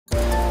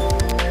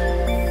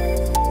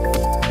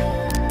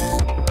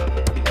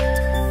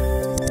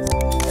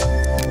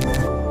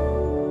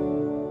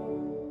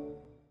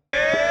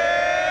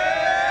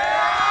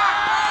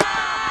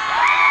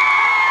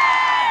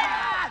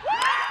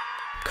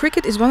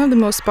is one of the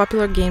most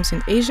popular games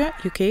in Asia,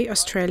 UK,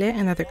 Australia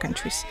and other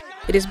countries.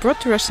 It is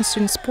brought to Russian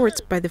student sports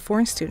by the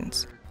foreign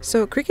students.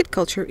 So cricket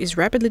culture is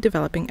rapidly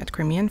developing at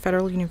Crimean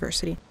Federal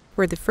University,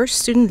 where the first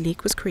student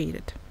league was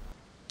created.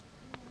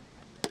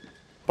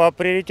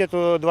 According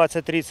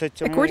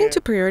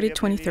to Priority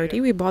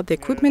 2030, we bought the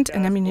equipment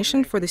and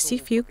ammunition for the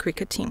CFU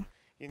cricket team.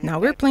 Now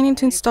we're planning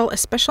to install a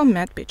special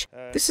mat pitch.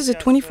 This is a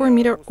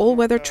 24-meter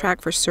all-weather track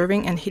for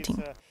serving and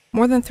hitting.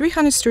 More than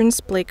 300 students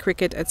play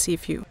cricket at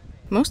CFU.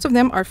 Most of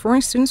them are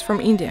foreign students from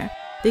India.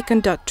 They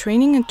conduct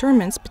training and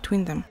tournaments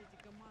between them.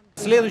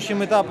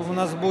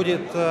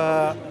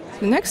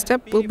 The next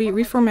step will be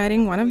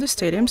reformatting one of the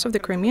stadiums of the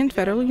Crimean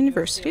Federal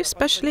University,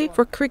 especially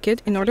for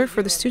cricket, in order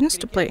for the students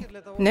to play.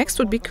 Next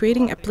would be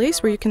creating a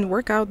place where you can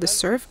work out the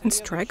serve and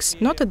strikes,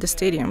 not at the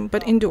stadium,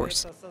 but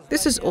indoors.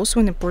 This is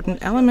also an important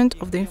element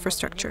of the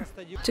infrastructure.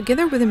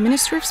 Together with the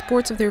Ministry of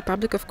Sports of the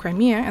Republic of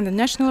Crimea and the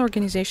National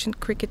Organization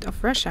Cricket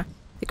of Russia,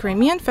 the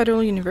Crimean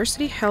Federal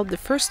University held the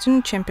first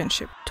student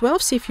championship.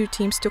 12 CFU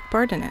teams took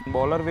part in it.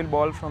 Bowler will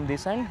bowl from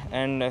this end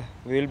and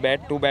we will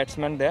bat two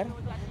batsmen there.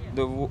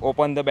 They will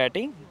open the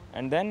batting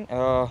and then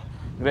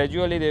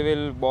gradually they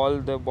will bowl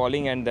the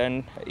bowling, and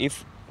then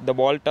if the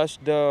ball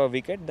touched the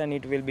wicket, then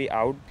it will be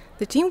out.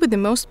 The team with the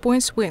most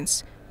points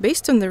wins.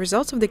 Based on the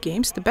results of the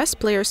games, the best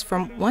players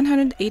from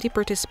 180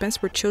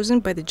 participants were chosen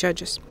by the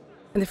judges.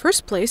 And the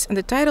first place and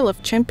the title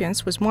of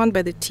champions was won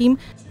by the team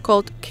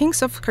called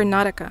Kings of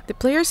Karnataka. The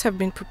players have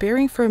been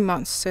preparing for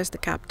months, says the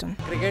captain.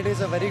 Cricket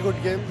is a very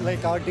good game.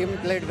 Like, our team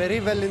played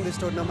very well in this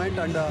tournament,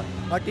 and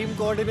our team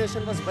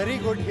coordination was very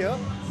good here.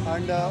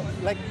 And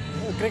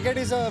cricket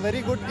is a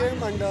very good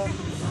game, and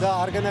the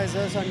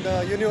organizers and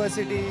the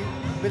university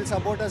will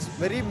support us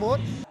very more.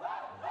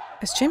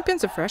 As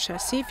champions of Russia,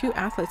 CFU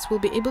athletes will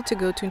be able to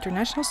go to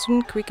international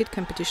student cricket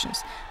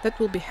competitions that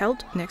will be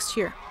held next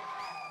year.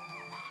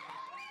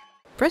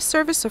 Press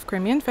service of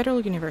Crimean Federal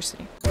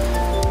University.